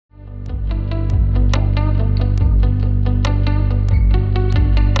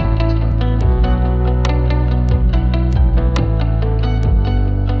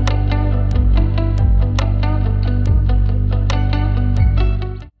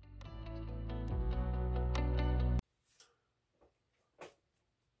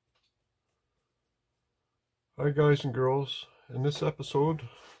Hi guys and girls, in this episode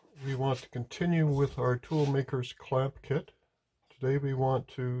we want to continue with our Toolmakers Clamp Kit. Today we want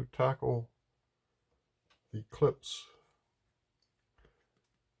to tackle the clips,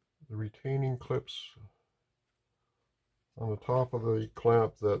 the retaining clips on the top of the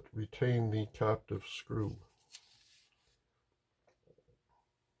clamp that retain the captive screw.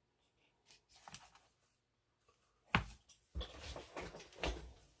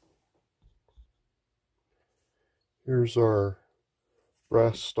 Here's our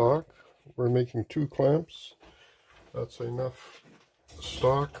brass stock. We're making 2 clamps. That's enough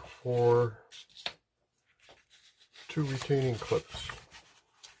stock for 2 retaining clips.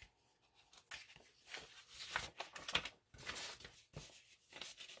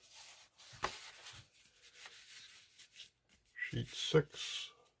 Sheet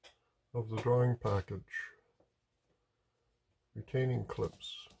 6 of the drawing package. Retaining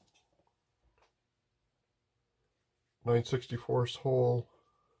clips. 9/64 hole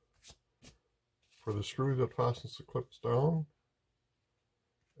for the screw that fastens the clips down,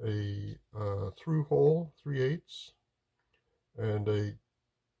 a through hole 3/8, and a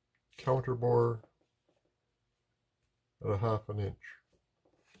counter bore at 1/2 inch.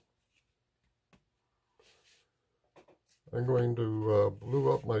 I'm going to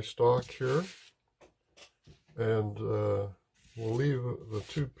glue up my stock here, and we'll leave the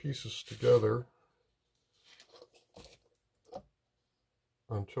 2 pieces together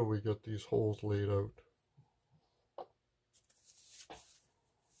until we get these holes laid out.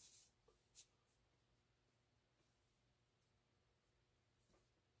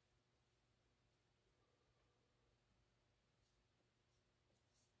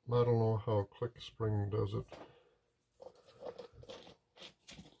 I don't know how click spring does it.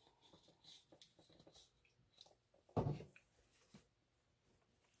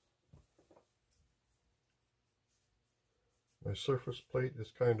 My surface plate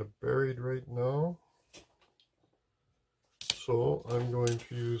is kind of buried right now, so I'm going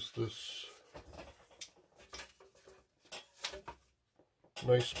to use this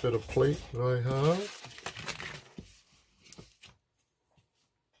nice bit of plate that I have.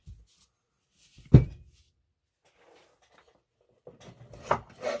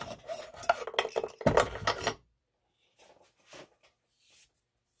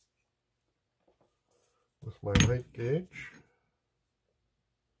 With my height gauge.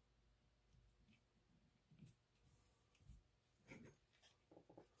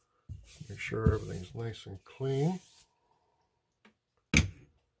 Make sure everything's nice and clean.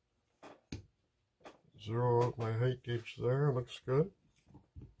 Zero out my height gauge there, looks good.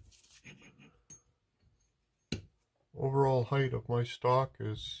 Overall height of my stock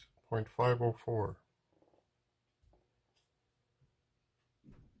is 0.504.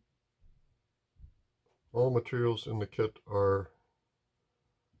 All materials in the kit are,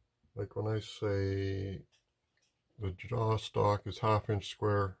 like when I say the jaw stock is 1/2 inch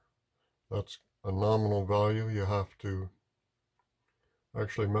square, that's a nominal value. You have to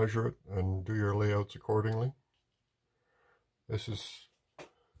actually measure it and do your layouts accordingly. This is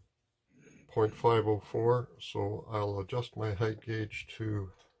 0.504, so I'll adjust my height gauge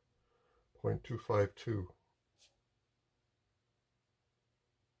to 0.252.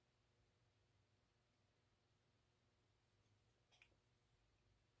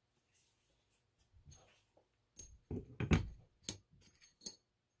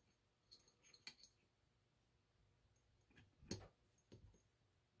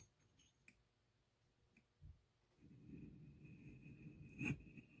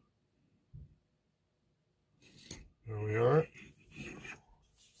 There we are.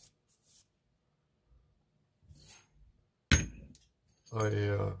 I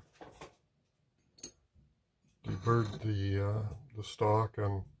deburred the stock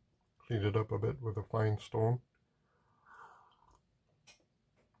and cleaned it up a bit with a fine stone.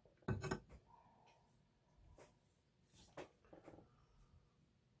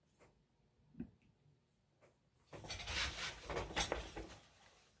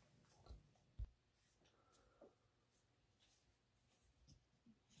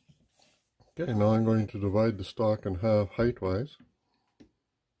 Okay, now I'm going to divide the stock in half height-wise.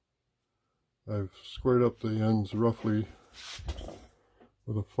 I've squared up the ends roughly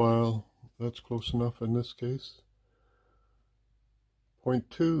with a file. That's close enough in this case.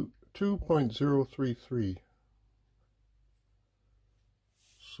 2.033.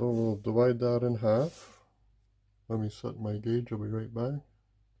 So we'll divide that in half. Let me set my gauge, I'll be right back.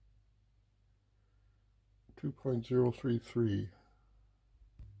 2.033.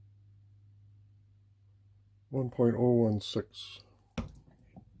 1.016.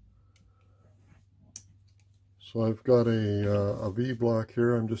 So I've got a V block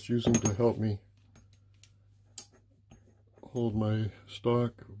here I'm just using to help me hold my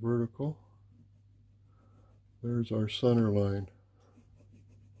stock vertical. There's our center line.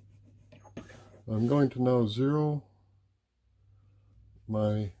 I'm going to now zero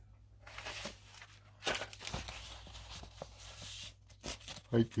my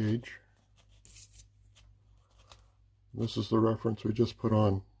height gauge. This is the reference we just put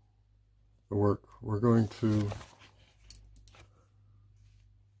on the work. We're going to,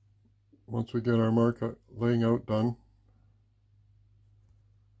 once we get our mark laying out done,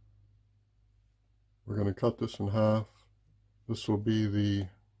 we're going to cut this in half. This will be the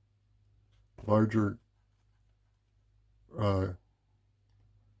larger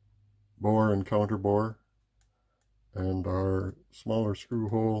bore and counter bore, and our smaller screw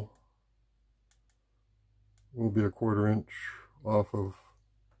hole will be 1/4 inch off of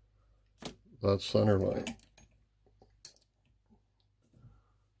that center line.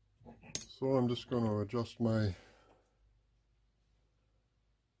 So I'm just going to adjust my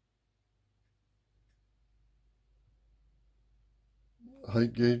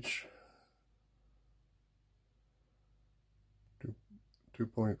height gauge to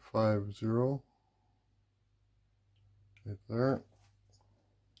 2.50 right there.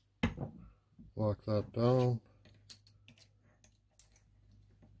 Lock that down.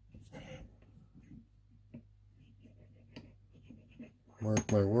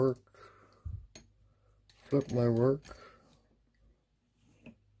 Mark my work. Flip my work.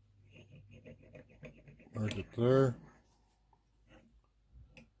 Mark it there.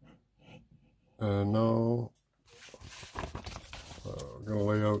 And now I'm going to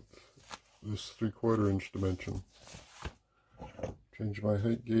lay out this 3/4 inch dimension. Change my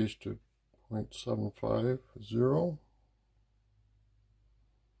height gauge to 0.750.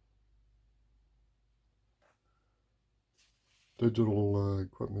 Digital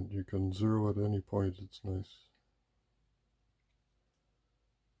equipment, you can zero at any point, it's nice.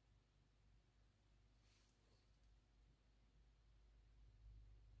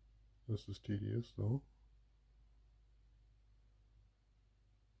 This is tedious though.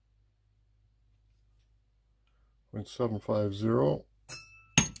 .750.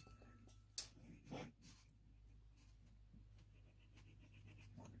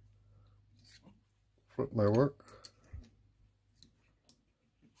 Flip my work.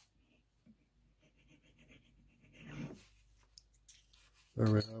 There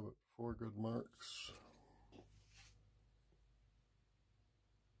we have it, 4 good marks.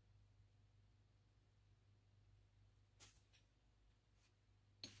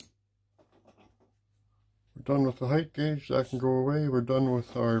 We're done with the height gauge, that can go away. We're done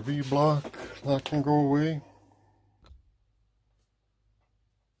with our V block, that can go away.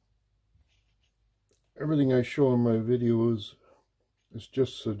 Everything I show in my videos is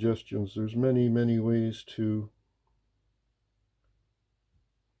just suggestions. There's many, many ways to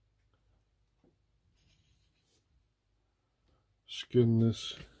skin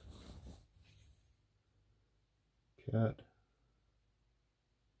this cat.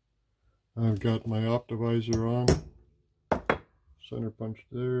 I've got my optivisor on, center punch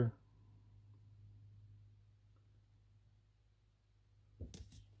there.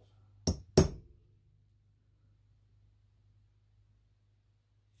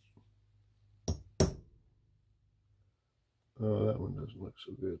 Oh, that one doesn't look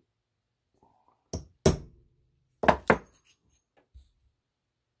so good.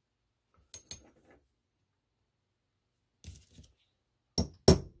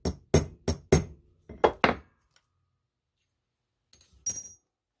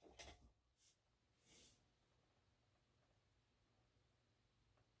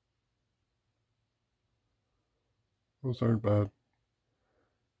 Those aren't bad.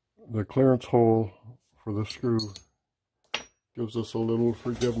 The clearance hole for the screw gives us a little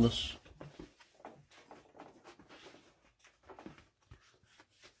forgiveness.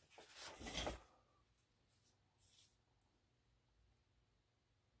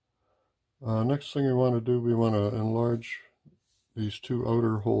 Next thing we want to do, we want to enlarge these 2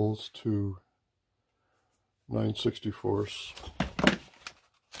 outer holes to 9/64.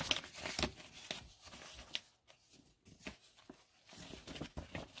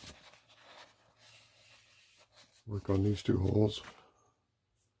 Work on these 2 holes.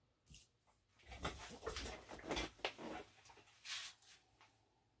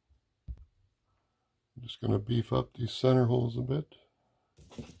 I'm just going to beef up these center holes a bit.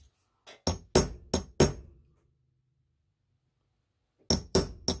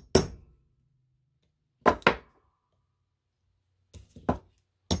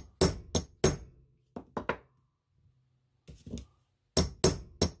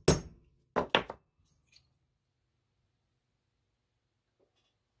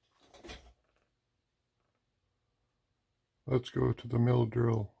 Let's go to the mill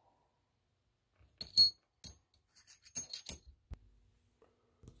drill.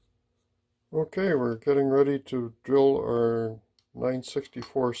 Okay, we're getting ready to drill our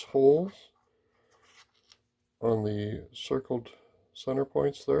 9/64 holes on the circled center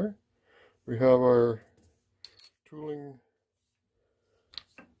points there. We have our tooling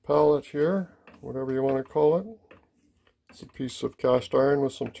pallet here, whatever you want to call it. It's a piece of cast iron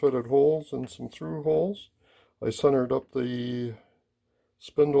with some threaded holes and some through holes. I centered up the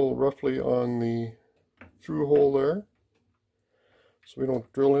spindle roughly on the through hole there, so we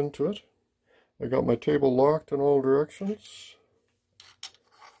don't drill into it. I got my table locked in all directions.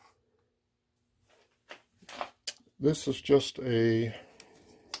 This is just a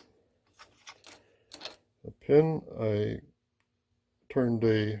pin. I turned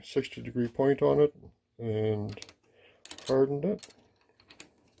a 60-degree point on it and hardened it.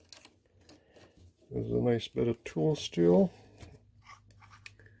 There's a nice bit of tool steel.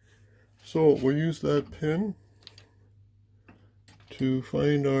 So we'll use that pin to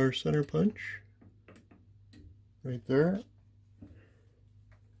find our center punch right there.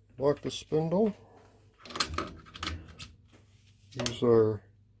 Lock the spindle. Use our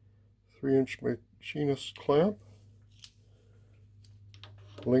 3-inch machinist clamp.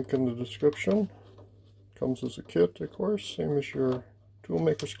 Link in the description. Comes as a kit, of course, same as your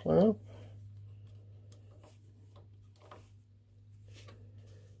Toolmakers clamp.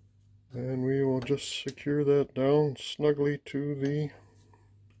 And we will just secure that down snugly to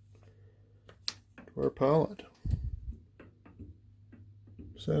our pallet.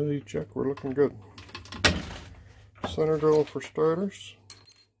 Sanity check, we're looking good. Center drill for starters.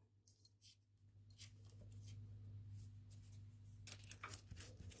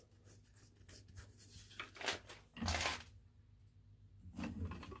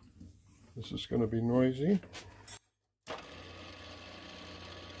 This is going to be noisy.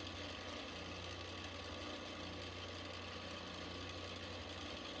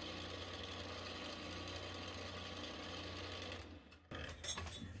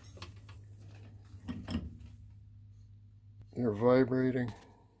 They're vibrating.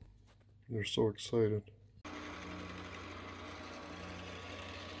 They're so excited.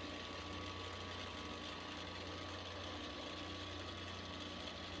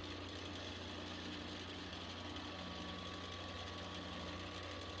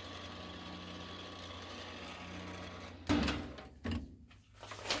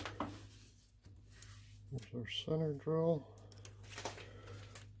 There's our center drill.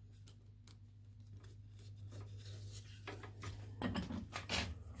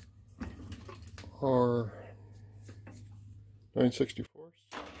 Our 9/64.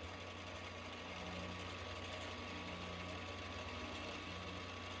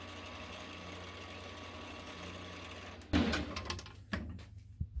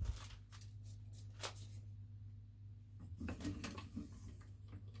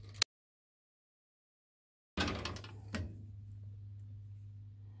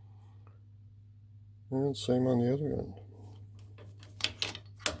 And same on the other end.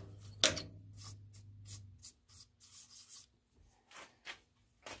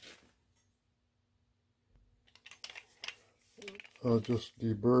 I'll just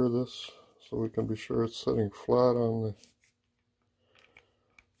deburr this so we can be sure it's sitting flat on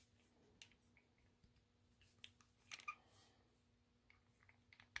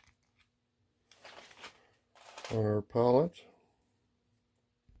our pallet.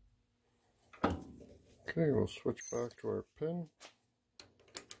 Okay, we'll switch back to our pin.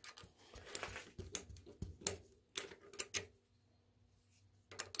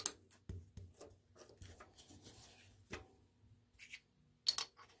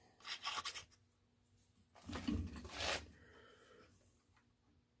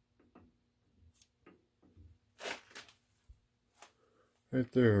 Right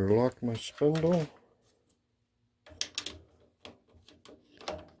there, lock my spindle.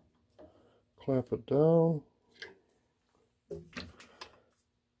 Clamp it down.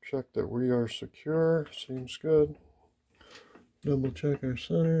 Check that we are secure. Seems good. Double check our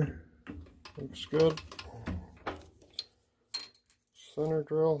center. Looks good. Center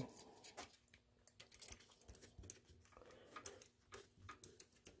drill.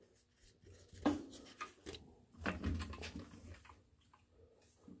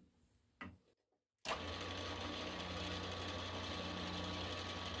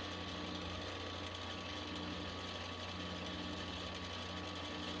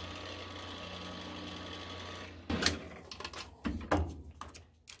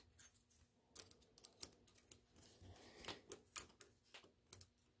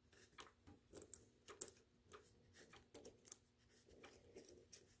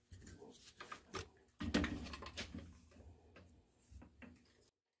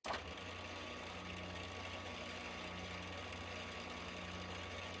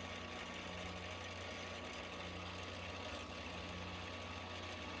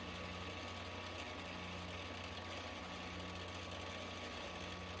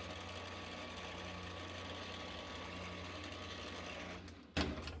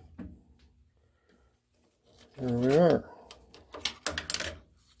 Here we are.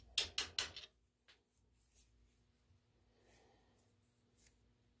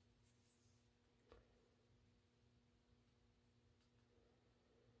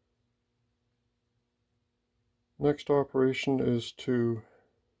 Next operation is to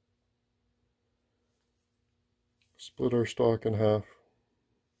split our stock in half.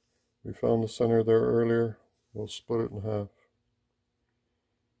 We found the center there earlier. We'll split it in half.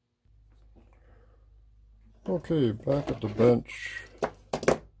 Okay, back at the bench.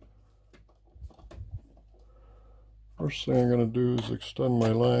 First thing I'm going to do is extend my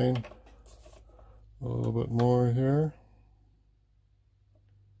line a little bit more here.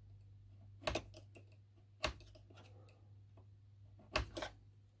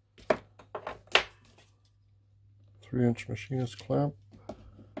 Three-inch machinist clamp.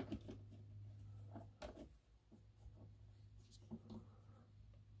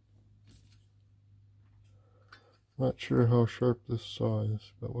 Not sure how sharp this saw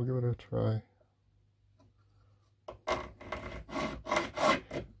is, but we'll give it a try.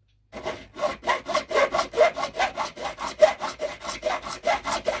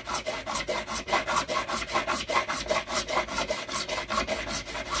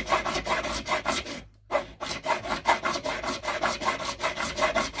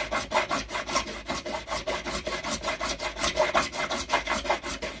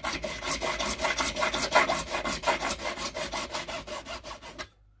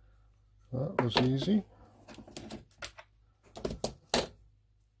 That was easy.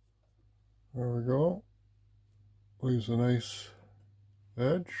 There we go. Leaves a nice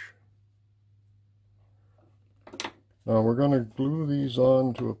edge. Now we're going to glue these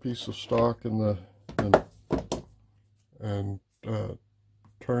on to a piece of stock in the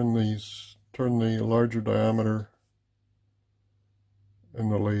turn the larger diameter in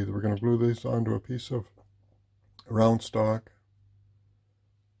the lathe. We're going to glue these onto a piece of round stock.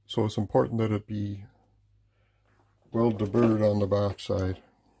 So it's important that it be well deburred on the back side.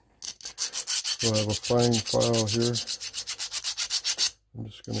 So I have a fine file here. I'm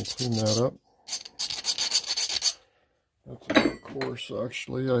just going to clean that up. That's a bit coarse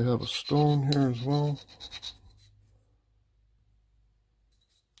actually. I have a stone here as well.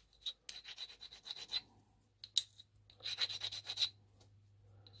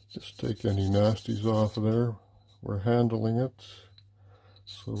 Just take any nasties off of there. We're handling it,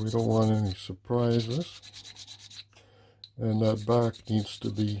 so we don't want any surprises. And that back needs to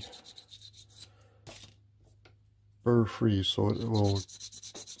be burr free so it will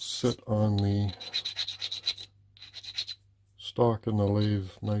sit on the stock in the lathe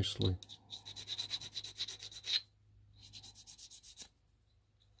nicely.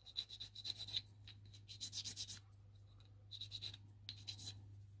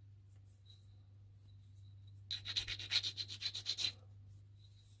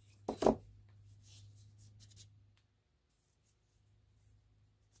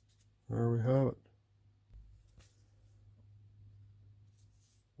 There we have it.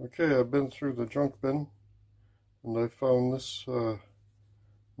 Okay, I've been through the junk bin and I found this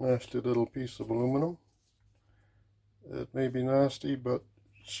nasty little piece of aluminum. It may be nasty, but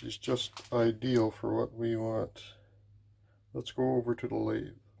she's just ideal for what we want. Let's go over to the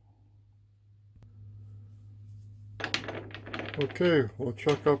lathe. Okay, we'll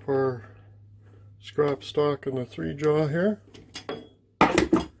chuck up our scrap stock in the 3-jaw here.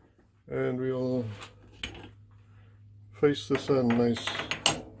 And we'll face this in nice.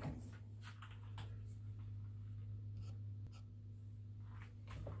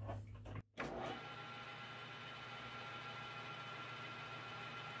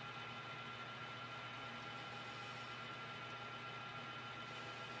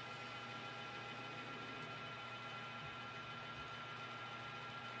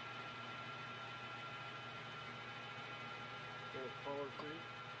 Color free.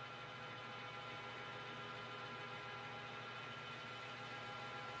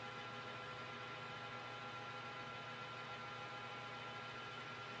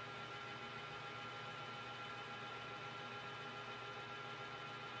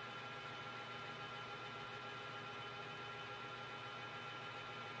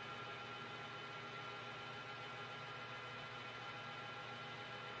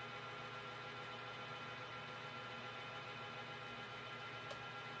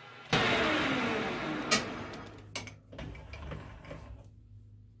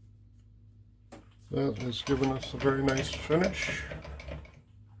 That has given us a very nice finish.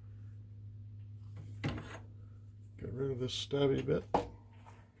 Get rid of this stabby bit.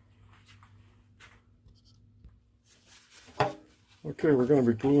 Okay, we're going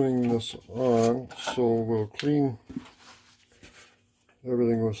to be gluing this on, so we'll clean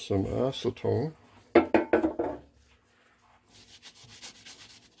everything with some acetone.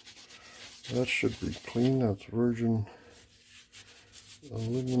 That should be clean. That's virgin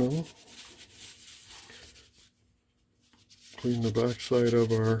aluminum. Clean the back side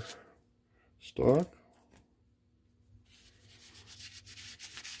of our stock.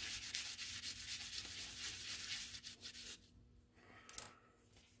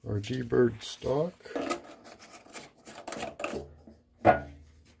 Our D-bird stock.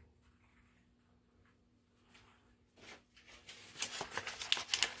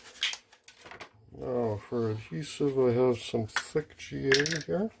 Now for adhesive, I have some thick GA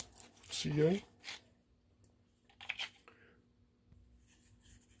here, CA.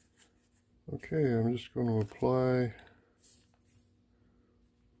 Okay, I'm just going to apply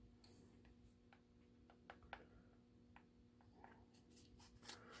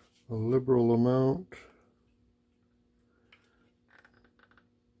a liberal amount.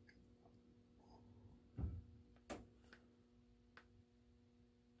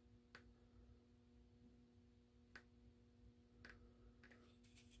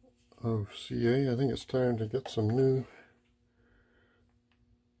 Of CA. I think it's time to get some new.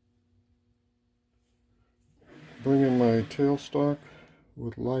 Bring in my tailstock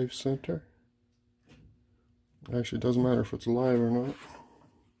with live center. Actually, it doesn't matter if it's live or not.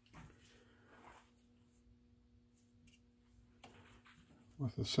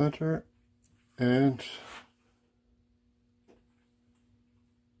 With the center and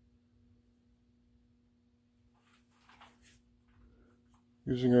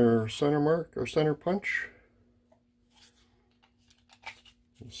using our center mark, our center punch.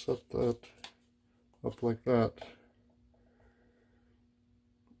 We'll set that up like that.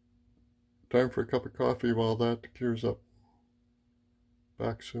 Time for a cup of coffee while that cures up.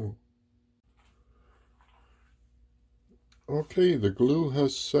 Back soon. Okay, the glue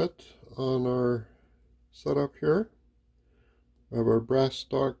has set on our setup here. I have our brass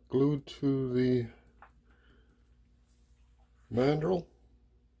stock glued to the mandrel.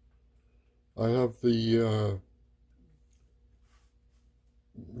 I have the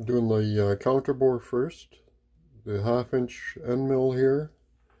doing the counter bore first, the 1/2 inch end mill here.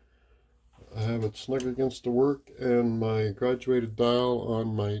 I have it snug against the work, and my graduated dial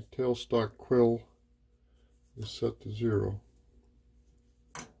on my tailstock quill is set to 0.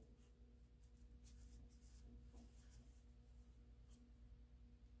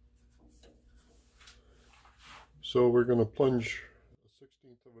 So we're going to plunge a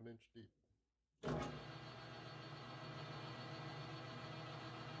 1/16 of an inch deep.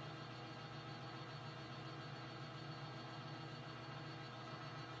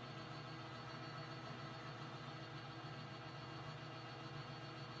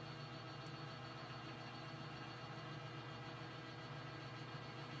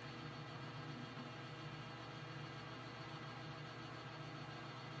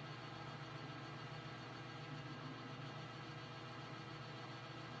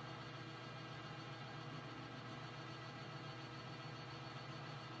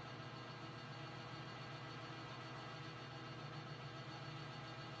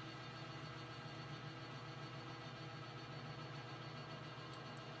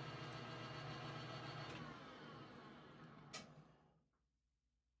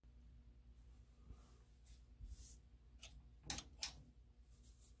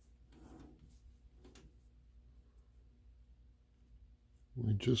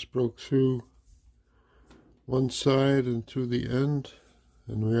 We just broke through one side and through the end,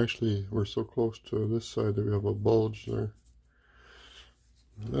 and we're so close to this side that we have a bulge there.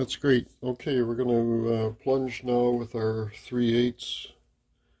 That's great. Okay, we're going to plunge now with our 3/8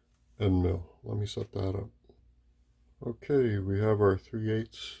 end mill. Let me set that up. Okay, we have our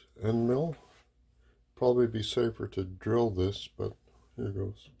 3/8 end mill. Probably be safer to drill this, but here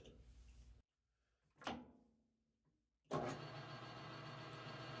goes.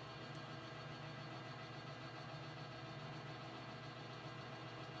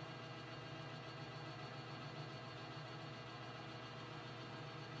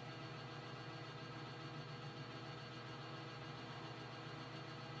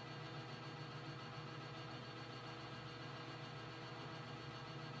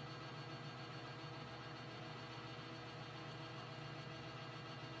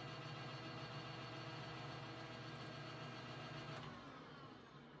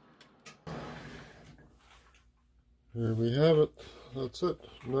 There we have it. That's it.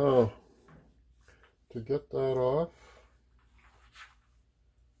 Now, to get that off,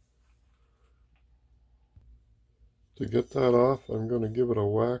 To get that off, I'm going to give it a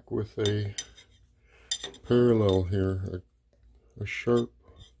whack with a parallel here, a sharp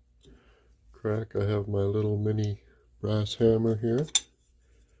crack. I have my little mini brass hammer here.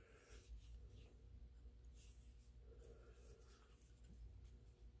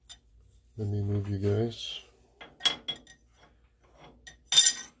 Let me move you guys.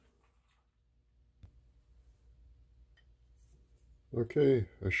 Okay,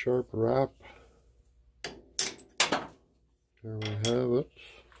 a sharp rap. There we have it.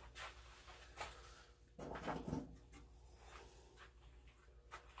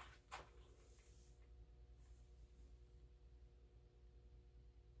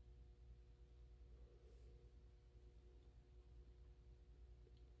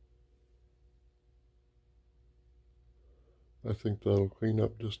 I think that'll clean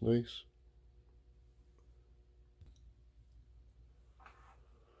up just nice.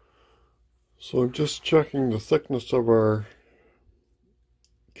 So I'm just checking the thickness of our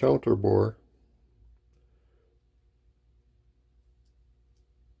counter bore.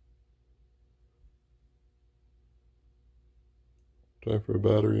 Time for a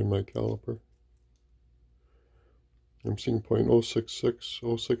battery in my caliper. I'm seeing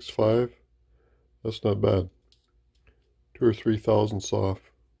 0.066, 065. That's not bad. 2 or 3 thousandths off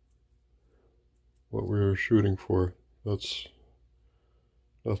what we were shooting for. That's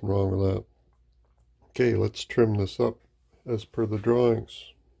nothing wrong with that. Okay, let's trim this up as per the drawings.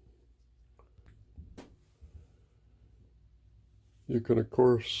 You can of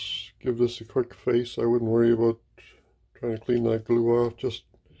course give this a quick face. I wouldn't worry about trying to clean that glue off. Just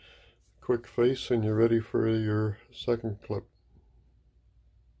a quick face and you're ready for your second clip.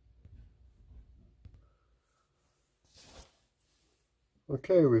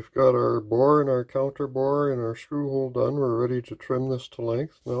 Okay, we've got our bore and our counter bore and our screw hole done. We're ready to trim this to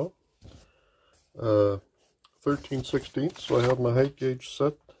length now. 13/16, so I have my height gauge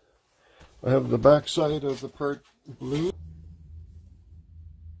set. I have the back side of the part blue.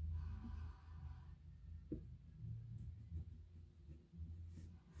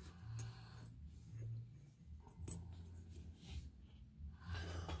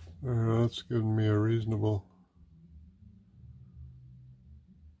 That's giving me a reasonable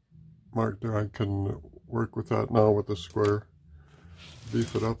mark there. I can work with that now with the square.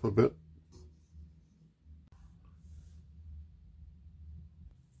 Beef it up a bit.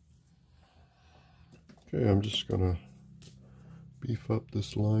 Okay, I'm just gonna beef up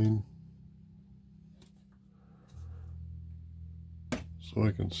this line so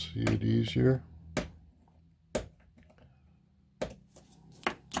I can see it easier.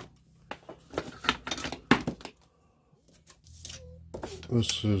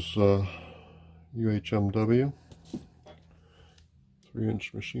 This is UHMW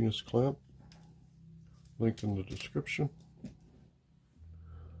 3-inch machinist clamp. Link in the description.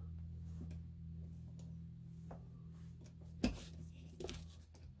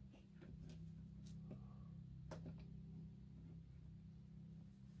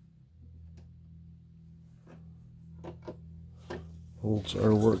 Holds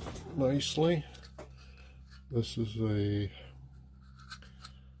our work nicely. This is a,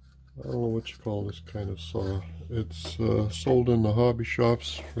 I don't know what you call this kind of saw. It's sold in the hobby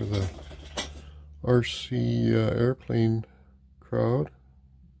shops for the RC airplane crowd.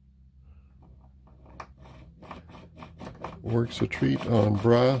 Works a treat on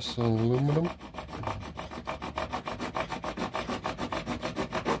brass and aluminum.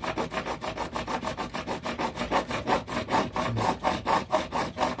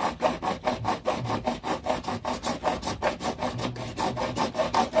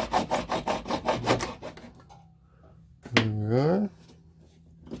 There we are.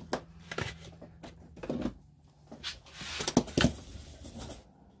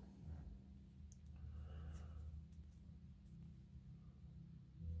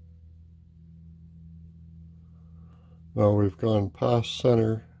 Now we've gone past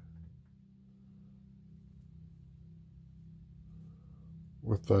center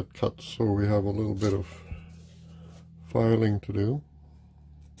with that cut, so we have a little bit of filing to do.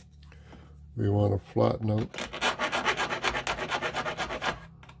 We want to flatten out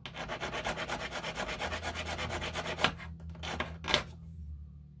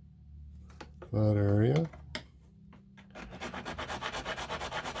that area.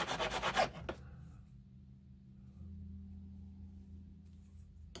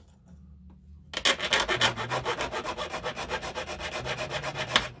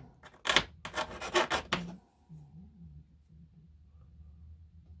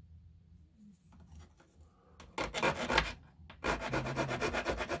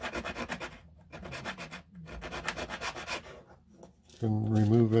 can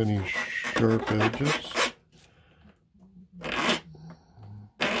remove any sharp edges.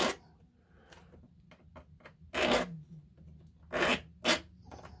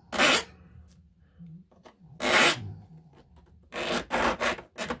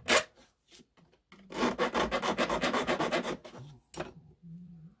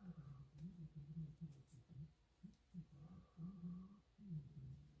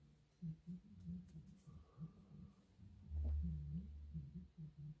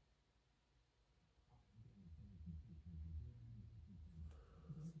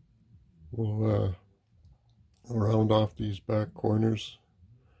 We'll round off these back corners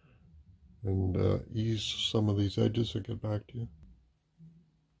and ease some of these edges and get back to you.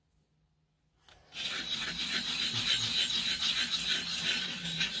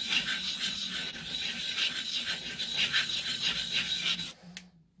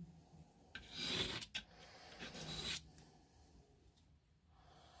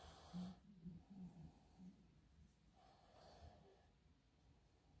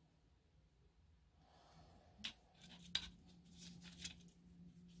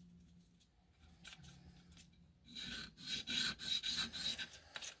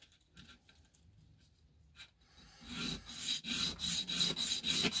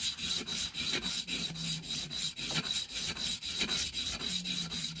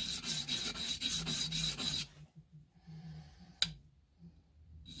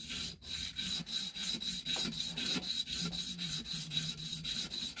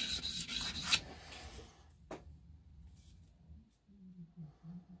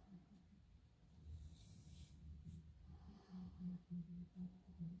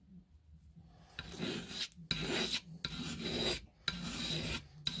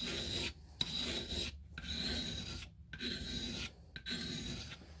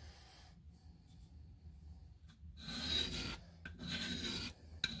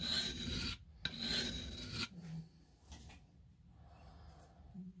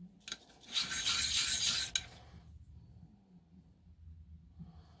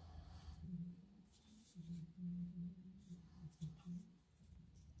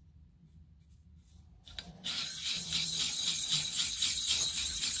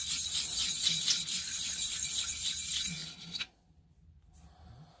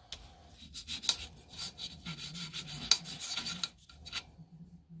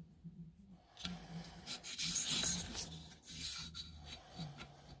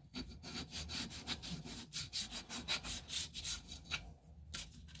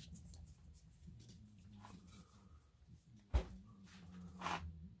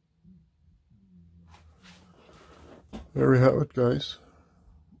 There we have it, guys.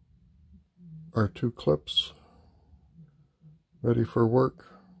 Our 2 clips ready for work.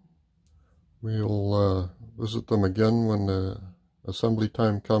 We'll visit them again when the assembly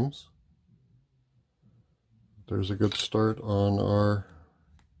time comes. There's a good start on our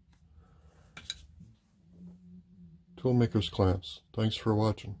Toolmakers clamps. Thanks for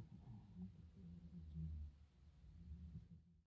watching.